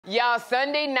Y'all,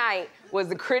 Sunday night was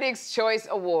the Critics' Choice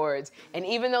Awards, and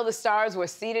even though the stars were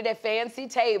seated at fancy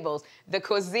tables, the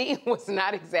cuisine was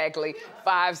not exactly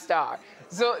 5-star.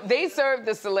 So they served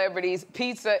the celebrities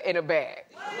pizza in a bag.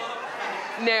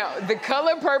 Now, the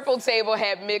color purple table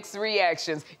had mixed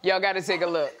reactions. Y'all gotta take a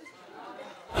look.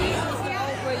 Usually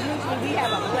we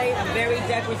have a plate of very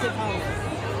decorative homes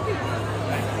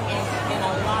and a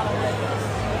lot of liquor.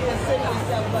 Consider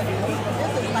yourself lucky.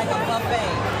 This is like a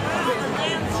buffet.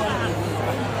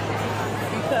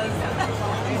 Because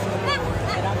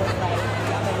and I was like,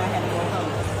 y'all know I had to go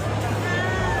home.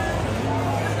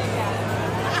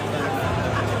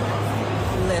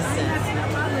 Listen.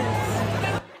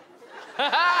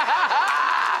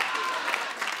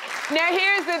 Now,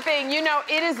 here's the thing. You know,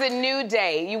 it is a new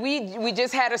day. We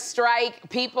just had a strike.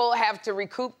 People have to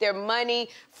recoup their money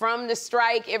from the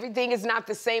strike. Everything is not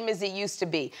the same as it used to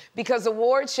be because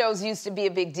award shows used to be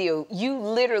a big deal. You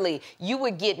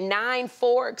would get 9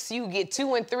 forks. You would get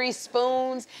 2 and 3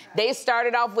 spoons. They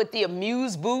started off with the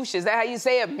amuse-bouche. Is that how you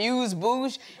say it?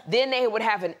 Amuse-bouche. Then they would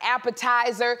have an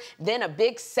appetizer, then a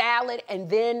big salad, and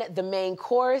then the main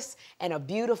course and a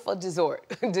beautiful dessert.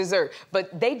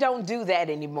 But they don't do that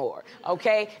anymore.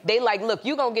 Okay? They like, look,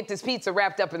 you're gonna get this pizza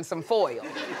wrapped up in some foil.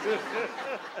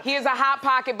 Here's a Hot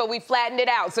Pocket, but we flattened it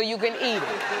out so you can eat it.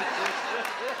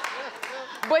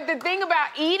 But the thing about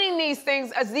eating these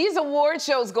things is these award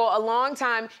shows go a long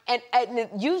time, and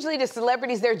usually the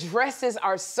celebrities, their dresses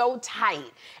are so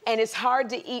tight, and it's hard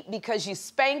to eat because you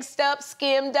spanked up,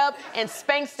 skimmed up, and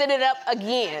spanked it up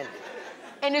again.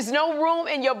 And there's no room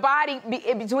in your body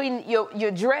between your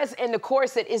dress and the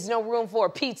corset is no room for a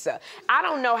pizza. I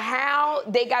don't know how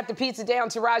they got the pizza down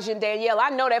to Taraji and Danielle. I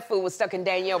know that food was stuck in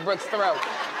Danielle Brooks' throat.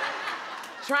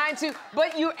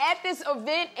 But you're at this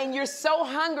event and you're so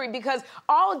hungry because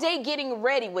all day getting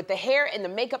ready with the hair and the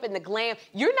makeup and the glam,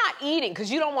 you're not eating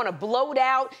because you don't want to bloat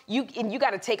out. And you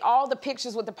got to take all the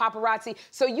pictures with the paparazzi.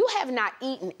 So you have not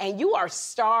eaten and you are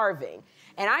starving.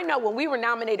 And I know when we were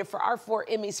nominated for our 4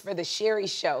 Emmys for the Sherri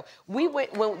show, we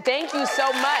went, well, thank you so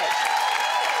much.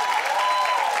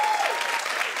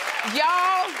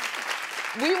 Y'all,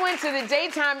 we went to the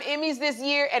daytime Emmys this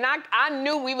year, and I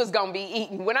knew we was gonna be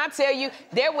eating. When I tell you,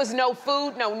 there was no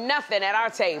food, no nothing at our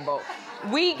table.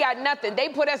 We got nothing. They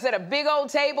put us at a big old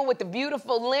table with the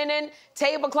beautiful linen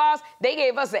tablecloths. They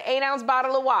gave us an 8-ounce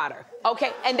bottle of water,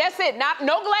 okay? And that's it,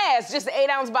 no glass, just an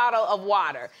 8-ounce bottle of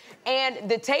water. And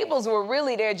the tables were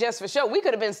really there just for show. We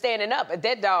could have been standing up at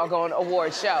that doggone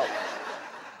award show.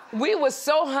 We were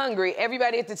so hungry,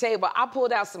 everybody at the table, I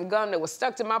pulled out some gum that was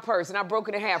stuck to my purse and I broke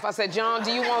it in half. I said, John,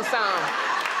 do you want some?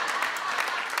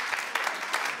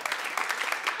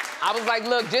 I was like,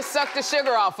 look, just suck the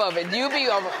sugar off of it. You be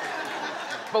over.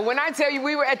 But when I tell you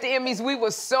we were at the Emmys, we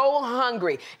were so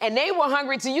hungry. And they were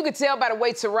hungry too. You could tell by the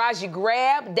way Taraji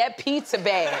grabbed that pizza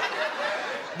bag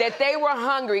that they were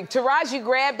hungry. Taraji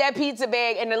grabbed that pizza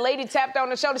bag and the lady tapped her on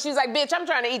the shoulder. She was like, bitch, I'm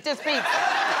trying to eat this pizza.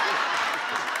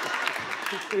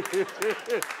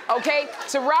 Okay,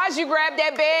 Taraji grabbed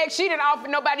that bag. She didn't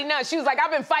offer nobody none. She was like,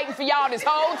 I've been fighting for y'all this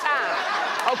whole time.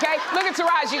 Okay, look at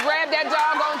Taraji, grabbed that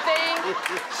doggone thing.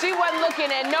 She wasn't looking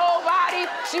at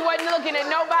nobody. She wasn't looking at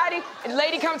nobody. And the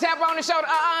lady come tap her on the shoulder,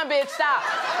 bitch, stop.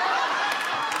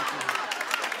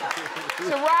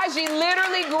 Taraji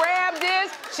literally grabbed this.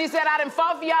 She said, I done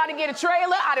fought for y'all to get a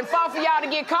trailer. I done fought for y'all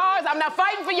to get cars. I'm not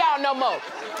fighting for y'all no more.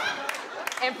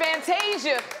 And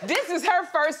Fantasia, this is her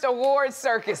first award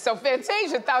circus. So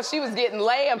Fantasia thought she was getting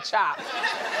lamb chops.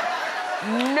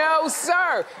 No,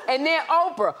 sir. And then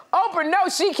Oprah,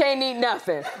 knows she can't eat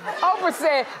nothing. Oprah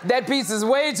said, that pizza's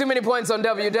way too many points on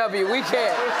WW. We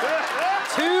can't.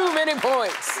 Too many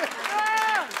points.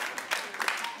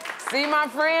 See, my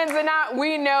friends and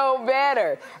we know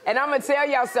better. And I'm gonna tell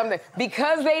y'all something.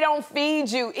 Because they don't feed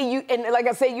you, and like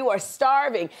I said, you are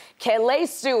starving. Kelly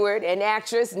Stewart, an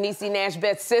actress, Niecy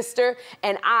Nash-Betts' sister,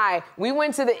 and we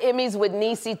went to the Emmys with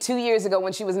Niecy 2 years ago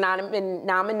when she was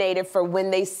nominated for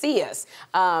When They See Us.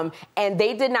 And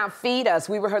they did not feed us.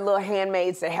 We were her little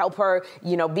handmaids to help her,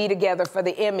 be together for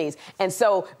the Emmys. And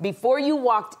so before you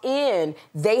walked in,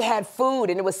 they had food,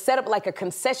 and it was set up like a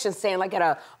concession stand, like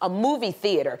at a movie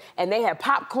theater. And they had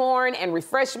popcorn and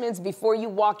refreshments before you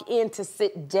walk in to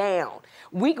sit down.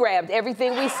 We grabbed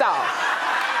everything we saw.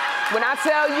 When I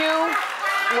tell you,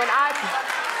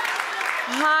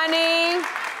 honey,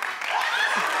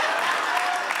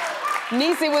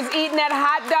 Niecy was eating that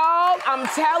hot dog, I'm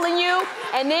telling you.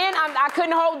 And then I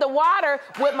couldn't hold the water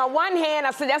with my one hand.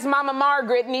 I said, that's Mama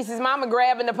Margaret, Niecy's mama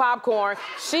grabbing the popcorn.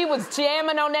 She was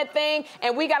jamming on that thing,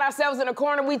 and we got ourselves in a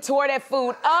corner. We tore that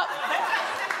food up.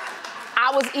 I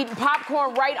was eating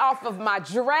popcorn right off of my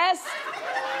dress.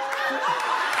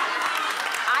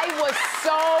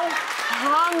 so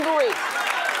hungry.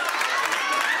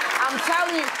 I'm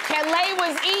telling you, Kelly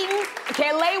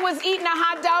was eating a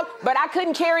hot dog, but I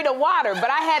couldn't carry the water. But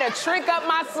I had a trick up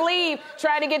my sleeve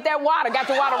trying to get that water. Got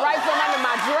the water right from under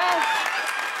my dress.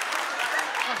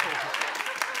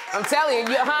 I'm telling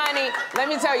you, honey, let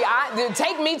me tell you,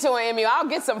 take me to an Emmy. I'll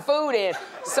get some food in.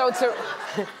 So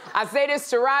I say this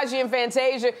to Raji and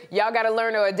Fantasia, y'all got to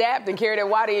learn to adapt and carry that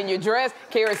water in your dress,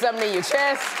 carry something in your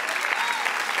chest.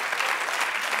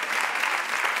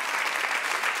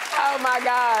 Oh, my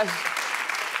gosh.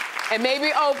 And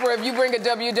maybe Oprah, if you bring a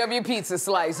WW pizza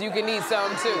slice, you can eat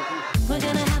some,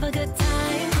 too.